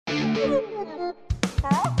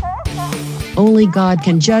Only God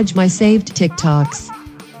can judge my saved TikToks.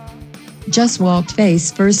 Just walked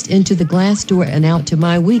face first into the glass door and out to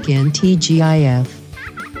my weekend TGIF.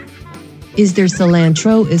 Is there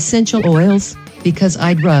cilantro essential oils? Because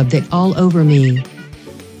I'd rub that all over me.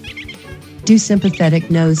 Do sympathetic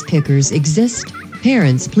nose pickers exist?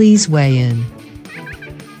 Parents, please weigh in.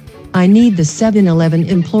 I need the 7-Eleven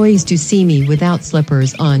employees to see me without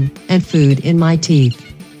slippers on and food in my teeth.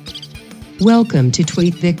 Welcome to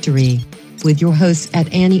Tweet Victory with your hosts at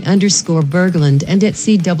Annie_Berglund and at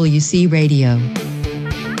CWC Radio.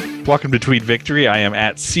 Welcome to Tweet Victory. I am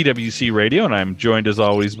at CWC Radio and I'm joined as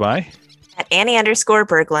always by at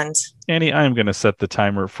Annie_Berglund. Annie, I'm going to set the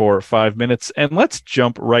timer for 5 minutes and let's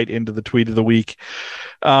jump right into the tweet of the week.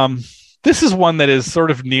 This is one that is sort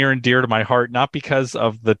of near and dear to my heart, not because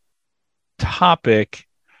of the topic,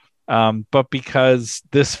 but because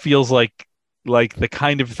this feels like the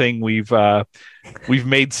kind of thing we've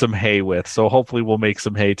made some hay with. So hopefully we'll make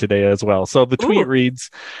some hay today as well. So the tweet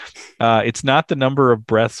reads, it's not the number of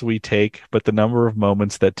breaths we take, but the number of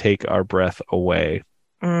moments that take our breath away.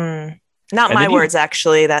 Not my words,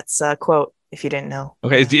 actually. That's a quote, if you didn't know.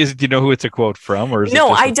 Okay. Do you know who it's a quote from? Or is no,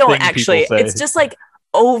 it just I don't actually. It's just like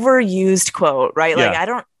overused quote, right? Yeah. Like, I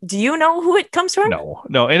don't, do you know who it comes from? No.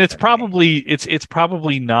 And it's probably, it's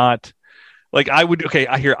probably not like I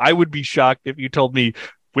would be shocked if you told me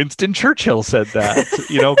Winston Churchill said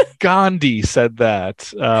that, Gandhi said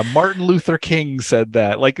that, Martin Luther King said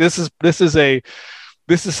that. Like this is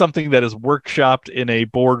something that is workshopped in a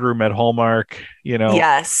boardroom at Hallmark,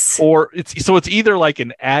 Yes. Or it's either like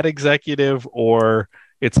an ad executive or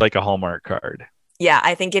it's like a Hallmark card. Yeah,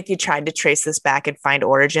 I think if you tried to trace this back and find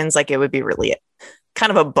origins, like it would be really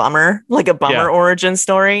kind of a bummer, like a bummer origin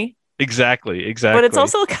story. Exactly. But it's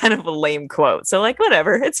also kind of a lame quote. So like,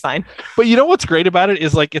 whatever, it's fine. But you know what's great about it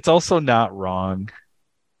is like, it's also not wrong.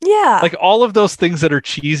 Yeah. Like all of those things that are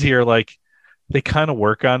cheesy are like, they kind of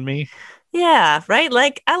work on me. Yeah. Right.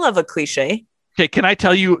 Like I love a cliche. Okay. Can I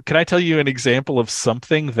tell you an example of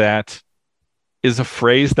something that is a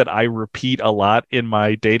phrase that I repeat a lot in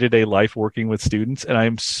my day-to-day life working with students. And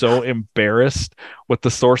I'm so embarrassed what the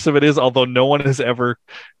source of it is. Although no one has ever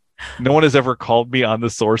called me on the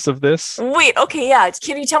source of this. Wait, okay, yeah.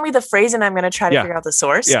 Can you tell me the phrase and I'm going to try to figure out the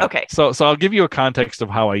source? Yeah. Okay. So I'll give you a context of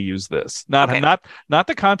how I use this. Not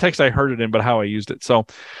the context I heard it in, but how I used it. So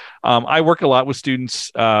I work a lot with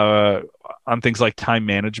students on things like time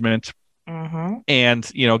management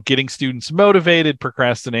and, getting students motivated,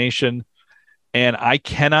 procrastination. And I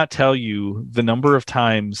cannot tell you the number of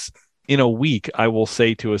times in a week I will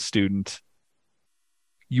say to a student,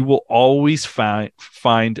 you will always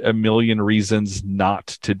find a million reasons not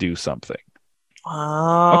to do something.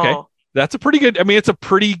 Oh. Okay. That's it's a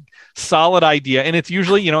pretty solid idea. And it's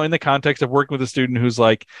usually, in the context of working with a student who's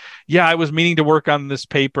like, yeah, I was meaning to work on this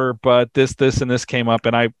paper, but this, and this came up.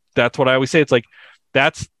 And that's what I always say. It's like,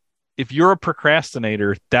 if you're a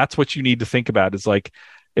procrastinator, that's what you need to think about. It's like,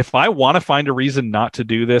 if I want to find a reason not to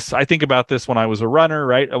do this, I think about this when I was a runner,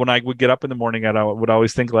 right? When I would get up in the morning, I would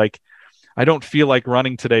always think like, I don't feel like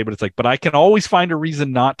running today, but it's like, but I can always find a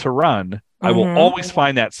reason not to run. I will always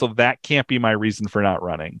find that. So that can't be my reason for not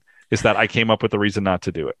running, is that I came up with a reason not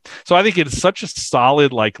to do it. So I think it's such a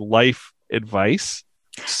solid, like life advice.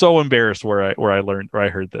 So embarrassed where I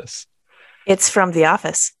heard this. It's from The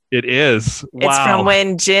Office. It is. Wow. It's from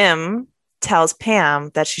when Jim tells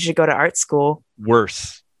Pam that she should go to art school.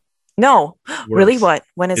 Worse. No, Worse. Really? What?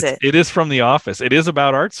 When is it? It is from The Office. It is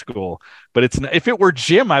about art school, but if it were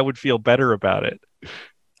Jim, I would feel better about it.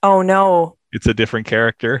 Oh no, it's a different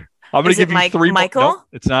character. I'm going to give you three. Michael? No,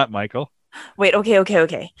 it's not Michael. Wait.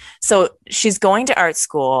 Okay. So she's going to art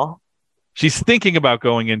school. She's thinking about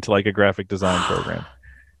going into like a graphic design program.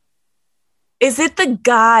 Is it the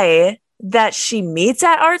guy that she meets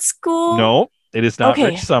at art school? No, it is not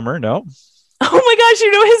Rich Summer. No. Oh my gosh,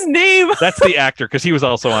 you know his name. That's the actor, because he was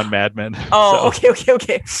also on Mad Men. Oh, so.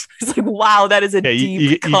 Okay. It's like, wow, that is a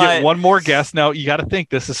deep cut. You get one more guess. Now, you got to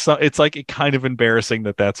think this is it's like kind of embarrassing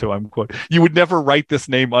that's who I'm quoting. You would never write this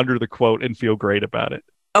name under the quote and feel great about it.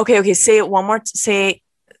 Okay. Say it one more. Say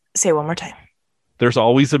it one more time. There's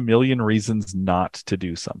always a million reasons not to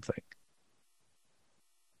do something.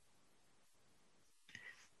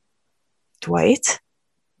 Dwight?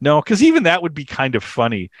 No, because even that would be kind of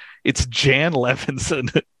funny. It's Jan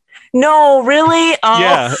Levinson. No, really? Oh.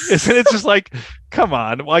 Yeah, isn't it just like, come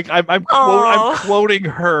on? Like I'm quoting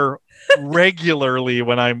her regularly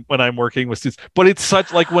when I'm working with students. But it's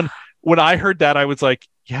such like when I heard that, I was like,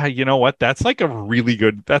 yeah, you know what? That's a really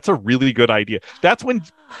good idea. That's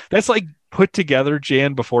like put together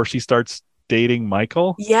Jan before she starts dating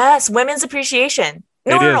Michael? Yes, Women's Appreciation.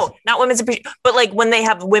 No, not Women's Appreciation, but like when they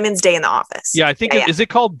have Women's Day in the office. Yeah, I think is it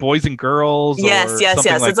called Boys and Girls? Yes. Like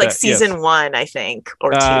it's like that? season 1, I think,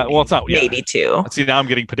 or 2. Well, it's not. Maybe 2. See, now I'm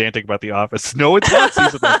getting pedantic about The Office. No, it's not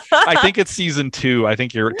season 1. I think it's season 2. I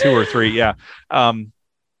think you're 2 or 3. Yeah.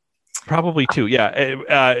 Probably 2.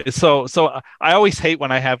 Yeah. So I always hate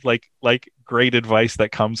when I have like great advice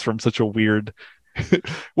that comes from such a weird.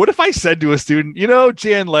 What if I said to a student,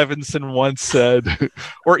 Jan Levinson once said,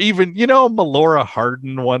 or even, Melora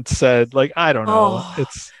Hardin once said, like, I don't know.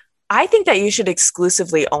 I think that you should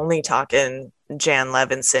exclusively only talk in Jan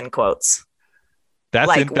Levinson quotes.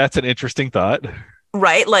 That's an interesting thought.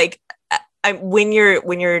 Right? Like when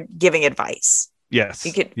you're giving advice. Yes.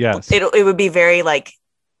 You could, yes. It would be very like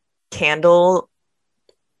scented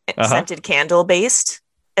candle based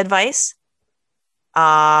advice.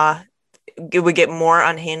 It would get more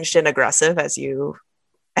unhinged and aggressive as you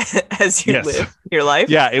live your life.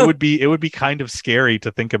 Yeah, it would be kind of scary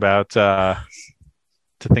to think about that.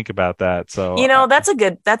 So that's a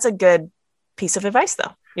good piece of advice,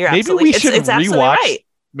 though. Maybe we should rewatch. Right.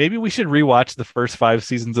 Maybe we should rewatch the first 5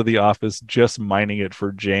 seasons of The Office, just mining it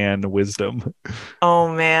for Jan wisdom.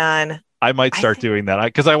 Oh man. I might start doing that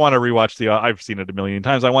because I want to rewatch I've seen it a million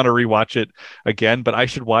times. I want to rewatch it again, but I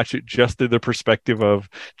should watch it just through the perspective of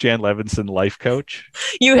Jan Levinson, life coach.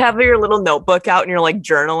 You have your little notebook out and you're like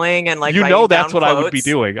journaling and like, that's what quotes. I would be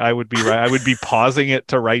doing. I would be pausing it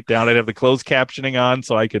to write down. I'd have the closed captioning on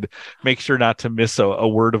so I could make sure not to miss a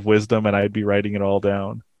word of wisdom, and I'd be writing it all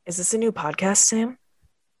down. Is this a new podcast, Sam?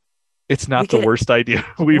 It's not the worst idea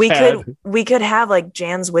we've had. We could have like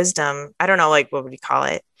Jan's wisdom. I don't know, like what would you call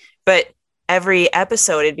it? But every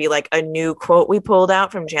episode, it'd be like a new quote we pulled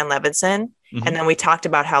out from Jan Levinson. Mm-hmm. And then we talked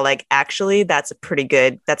about how like, actually, that's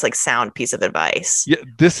like sound piece of advice. Yeah,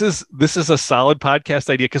 this is a solid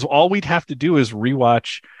podcast idea because all we'd have to do is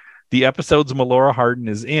rewatch the episodes Melora Hardin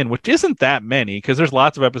is in, which isn't that many because there's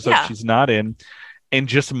lots of episodes she's not in, and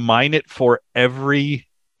just mine it for every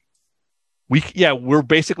week. Yeah,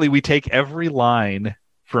 we take every line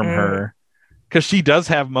from her because she does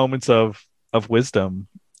have moments of wisdom.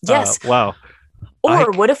 Yes. Wow. Or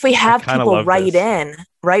what if we have people write in,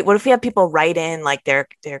 right? What if we have people write in like their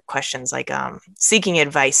questions, like seeking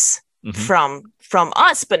advice from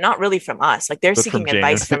us, but not really from us. Like they're seeking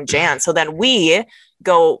advice from Jan. So then we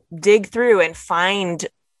go dig through and find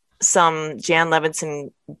some Jan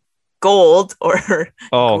Levinson gold or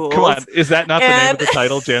gold. Come on. Is that not the name of the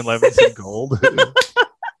title, Jan Levinson Gold?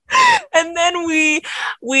 And then we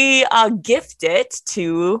gift it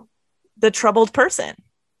to the troubled person.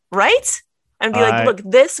 Right? And be like,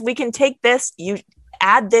 look, we can take this, you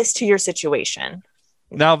add this to your situation.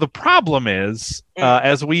 Now, the problem is,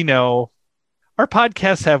 as we know, our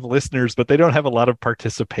podcasts have listeners, but they don't have a lot of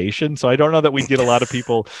participation. So I don't know that we'd get a lot of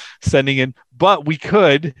people sending in, but we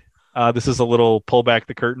could, this is a little pull back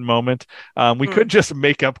the curtain moment. We could just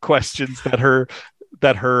make up questions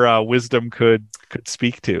that her wisdom could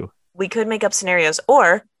speak to. We could make up scenarios,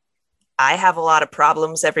 or I have a lot of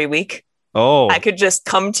problems every week. Oh, I could just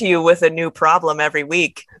come to you with a new problem every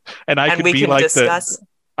week, and we could like discuss.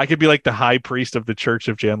 I could be like the high priest of the Church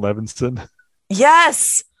of Jan Levinson.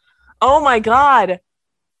 Yes. Oh my God.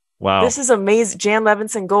 Wow. This is amazing. Jan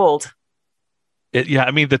Levinson Gold. Yeah,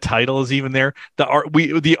 I mean the title is even there. The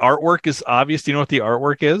artwork is obvious. Do you know what the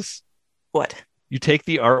artwork is? What? You take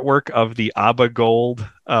the artwork of the ABBA Gold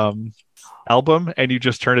album and you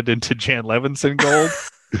just turn it into Jan Levinson Gold.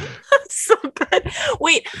 So good.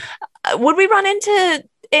 Wait, would we run into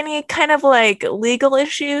any kind of like legal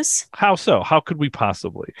issues? How so? How could we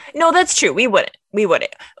possibly? No, that's true. We wouldn't.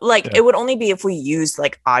 Like it would only be if we used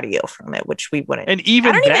like audio from it, which we wouldn't. And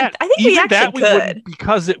even that, I think we actually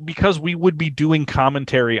could because we would be doing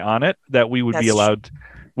commentary on it. That we would be allowed.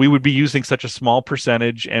 We would be using such a small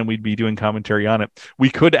percentage, and we'd be doing commentary on it. We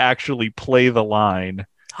could actually play the line.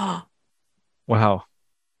 Wow.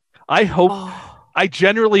 I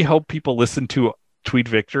generally hope people listen to Tweet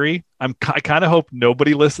Victory. I kind of hope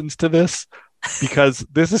nobody listens to this because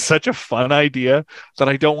this is such a fun idea that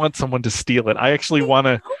I don't want someone to steal it. I actually want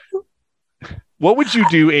to. What would you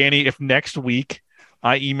do, Annie, if next week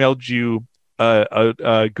I emailed you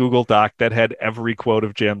a Google Doc that had every quote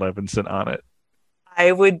of Jan Levinson on it?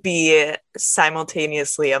 I would be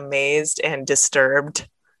simultaneously amazed and disturbed.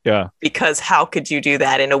 Yeah. Because how could you do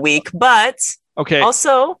that in a week? But okay.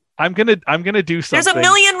 Also, I'm gonna do something. There's a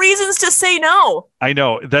million reasons to say no. I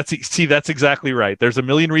know. That's exactly right. There's a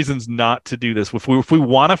million reasons not to do this. If we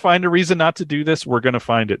want to find a reason not to do this, we're gonna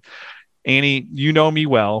find it. Annie, you know me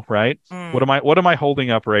well, right? What am I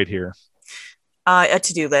holding up right here? A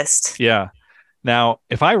to-do list. Yeah. Now,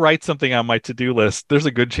 if I write something on my to-do list, there's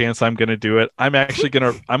a good chance I'm going to do it. I'm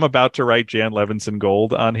about to write Jan Levinson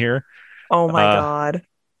Gold on here. Oh my God.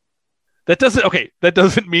 That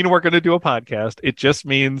doesn't mean we're going to do a podcast. It just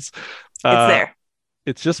means it's there.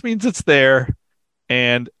 It just means it's there.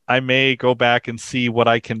 And I may go back and see what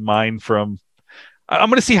I can mine from. I'm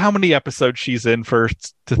going to see how many episodes she's in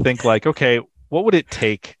first to think like, okay, what would it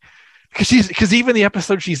take? Because even the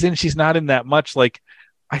episode she's in, she's not in that much. Like,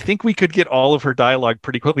 I think we could get all of her dialogue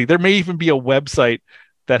pretty quickly. There may even be a website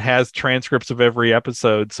that has transcripts of every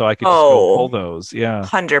episode, so I could just go pull those. Yeah,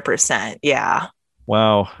 100%. Yeah.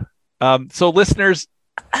 Wow. So listeners,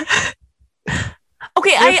 okay,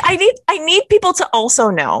 I need people to also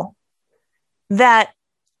know that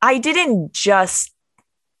I didn't just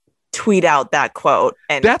tweet out that quote,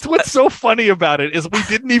 and that's what's so funny about it is we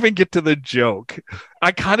didn't even get to the joke.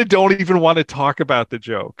 I kind of don't even want to talk about the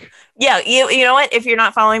joke. Yeah, you know what? If you're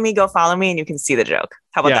not following me, go follow me, and you can see the joke.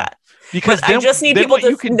 How about that? Because I just need people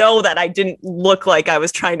to know that I didn't look like I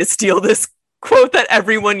was trying to steal this quote that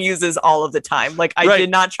everyone uses all of the time. Like I did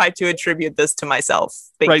not try to attribute this to myself.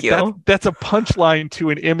 Thank you. That's a punchline to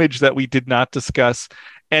an image that we did not discuss.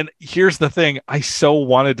 And here's the thing: I so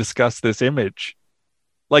want to discuss this image.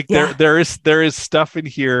 Like there is stuff in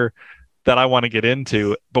here that I want to get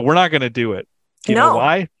into, but we're not going to do it. You know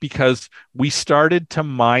why? Because we started to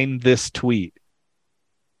mine this tweet.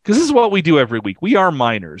 Because this is what we do every week. We are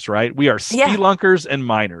miners, right? We are spelunkers and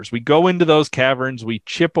miners. We go into those caverns, we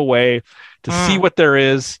chip away to see what there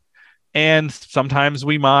is, and sometimes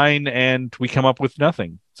we mine and we come up with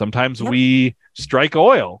nothing. Sometimes we strike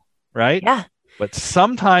oil, right? Yeah. But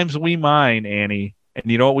sometimes we mine, Annie, and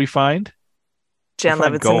you know what we find? Jan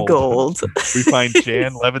Levinson Gold. We find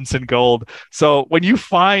Jan Levinson Gold. So when you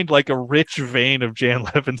find like a rich vein of Jan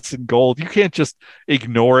Levinson Gold, you can't just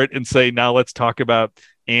ignore it and say, now let's talk about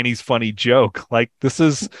Annie's funny joke. Like this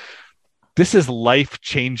is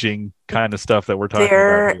life-changing kind of stuff that we're talking about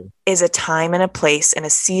here. There is a time and a place and a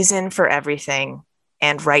season for everything.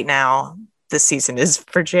 And right now, the season is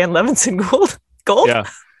for Jan Levinson Gold. Yeah.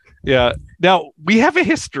 Yeah. Now, we have a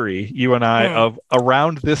history, you and I, of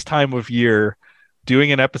around this time of year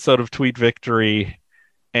doing an episode of Tweet Victory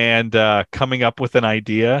and coming up with an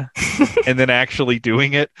idea and then actually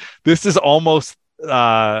doing it. This is almost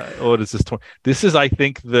what is this? This is, I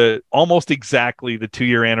think, almost exactly the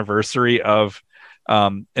 2-year anniversary of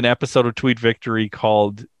an episode of Tweet Victory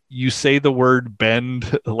called "You Say the Word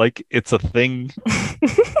Bend Like It's a Thing,"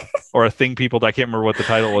 or a thing people. I can't remember what the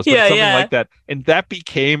title was, but something like that. And that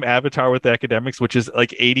became Avatar with Academics, which is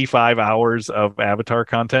like 85 hours of Avatar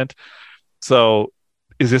content. So,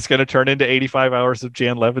 is this going to turn into 85 hours of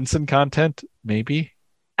Jan Levinson content? Maybe.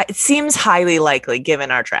 It seems highly likely, given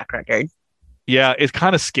our track record. Yeah, it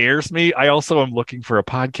kind of scares me. I also am looking for a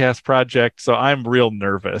podcast project, so I'm real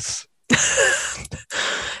nervous.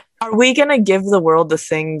 Are we going to give the world the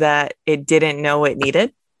thing that it didn't know it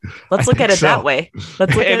needed? Let's look at it that way.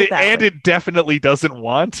 Let's look at it that way. And it definitely doesn't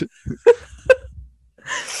want.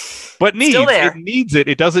 But it needs it.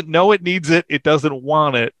 It doesn't know it needs it. It doesn't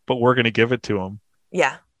want it, but we're going to give it to him.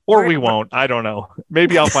 Yeah. Or we won't. I don't know.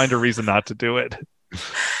 Maybe I'll find a reason not to do it.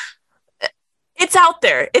 It's out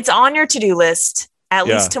there. It's on your to-do list, at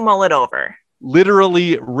least to mull it over.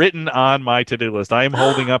 Literally written on my to-do list. I am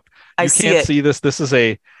holding up. You can't see this. This is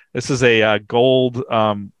a gold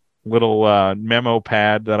little memo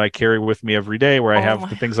pad that I carry with me every day where I have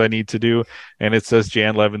the things I need to do. And it says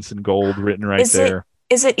Jan Levinson Gold written there.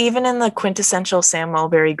 Is it even in the quintessential Sam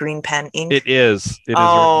Mulberry green pen ink? It is. It is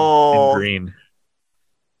written in green.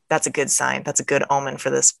 That's a good sign. That's a good omen for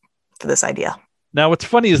this idea. Now, what's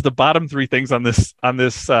funny is the bottom 3 things on this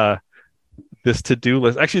to-do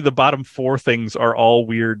list. Actually, the bottom 4 things are all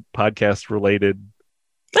weird podcast related,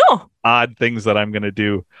 odd things that I'm going to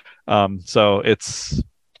do. So it's,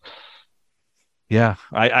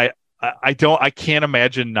 I can't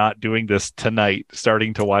imagine not doing this tonight.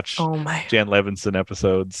 Starting to watch Jan Levinson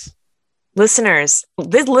episodes. Listeners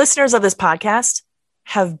of this podcast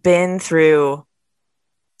have been through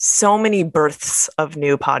so many births of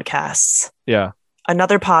new podcasts. Yeah.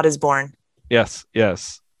 Another pod is born. Yes.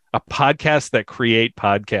 A podcast that create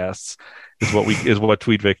podcasts is what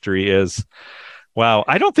Tweet Victory is. Wow.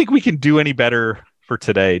 I don't think we can do any better for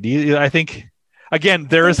today. I think, again,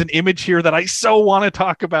 there is an image here that I so want to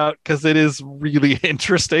talk about because it is really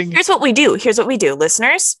interesting. Here's what we do,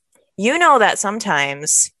 listeners. You know that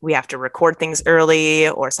sometimes we have to record things early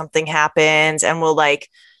or something happens and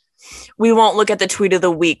we won't look at the tweet of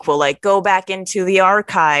the week. We'll go back into the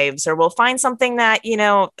archives or we'll find something that,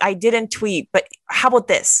 I didn't tweet. But how about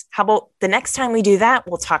this? How about the next time we do that,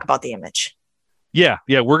 we'll talk about the image. Yeah,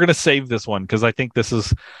 we're gonna save this one because I think this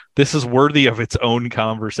is worthy of its own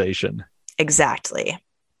conversation. Exactly.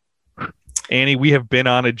 Annie, we have been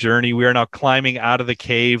on a journey. We are now climbing out of the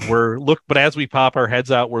cave. But as we pop our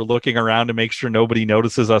heads out, we're looking around to make sure nobody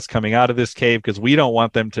notices us coming out of this cave because we don't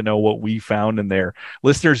want them to know what we found in there.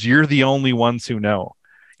 Listeners, you're the only ones who know.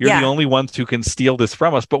 You're the only ones who can steal this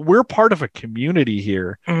from us, but we're part of a community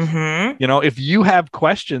here. Mm-hmm. You know, if you have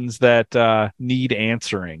questions that need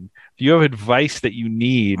answering, if you have advice that you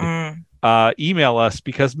need, email us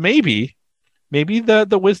because maybe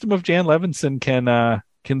the wisdom of Jan Levinson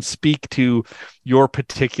can speak to your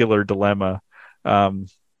particular dilemma. I'm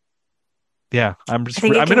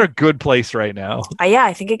in a good place right now.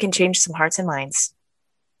 I think it can change some hearts and minds.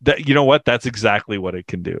 You know what? That's exactly what it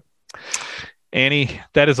can do. Annie,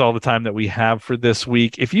 that is all the time that we have for this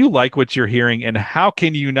week. If you like what you're hearing, and how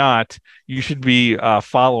can you not, you should be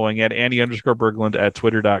following at Annie_Berglund at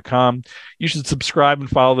twitter.com. You should subscribe and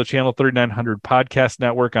follow the Channel 3900 Podcast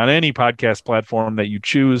Network on any podcast platform that you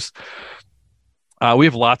choose. We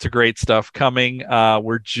have lots of great stuff coming. We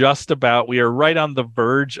are right on the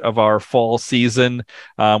verge of our fall season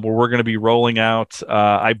where we're going to be rolling out,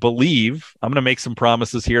 I believe, I'm going to make some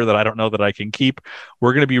promises here that I don't know that I can keep.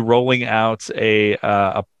 We're going to be rolling out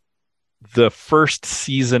the first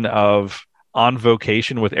season of On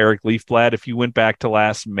Vocation with Eric Leafblad. If you went back to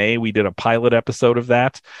last May, we did a pilot episode of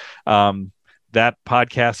that. That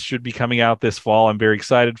podcast should be coming out this fall. I'm very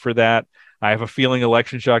excited for that. I have a feeling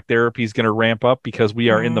election shock therapy is going to ramp up because we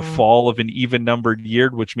are in the fall of an even-numbered year,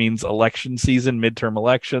 which means election season, midterm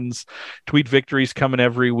elections. Tweet Victory's coming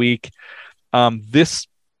every week. This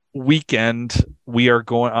weekend, we are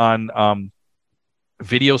going on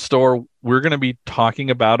Video Store. We're going to be talking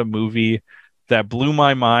about a movie that blew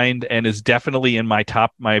my mind and is definitely in my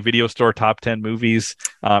Video Store top 10 movies.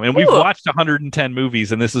 And we've watched 110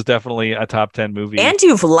 movies, and this is definitely a top 10 movie. And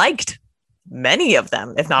you've liked many of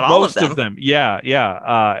them, if not all of them. Most of them. Yeah.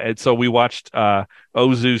 And so we watched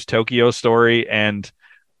Ozu's Tokyo Story, and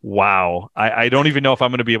wow, I don't even know if I'm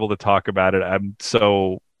going to be able to talk about it. I'm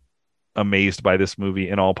so amazed by this movie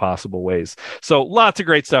in all possible ways. So lots of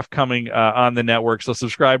great stuff coming on the network. So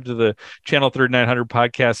subscribe to the Channel 3900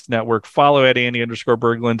 Podcast Network. Follow at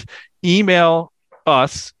Annie_Berglund. Email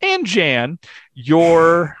us and Jan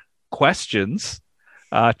your questions.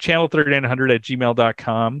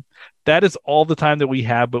 Channel3900@gmail.com. That is all the time that we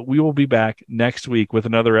have, but we will be back next week with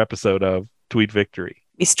another episode of Tweet Victory.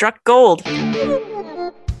 We struck gold.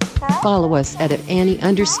 Follow us at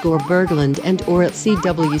Annie_Berglund and or at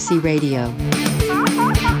CWC Radio.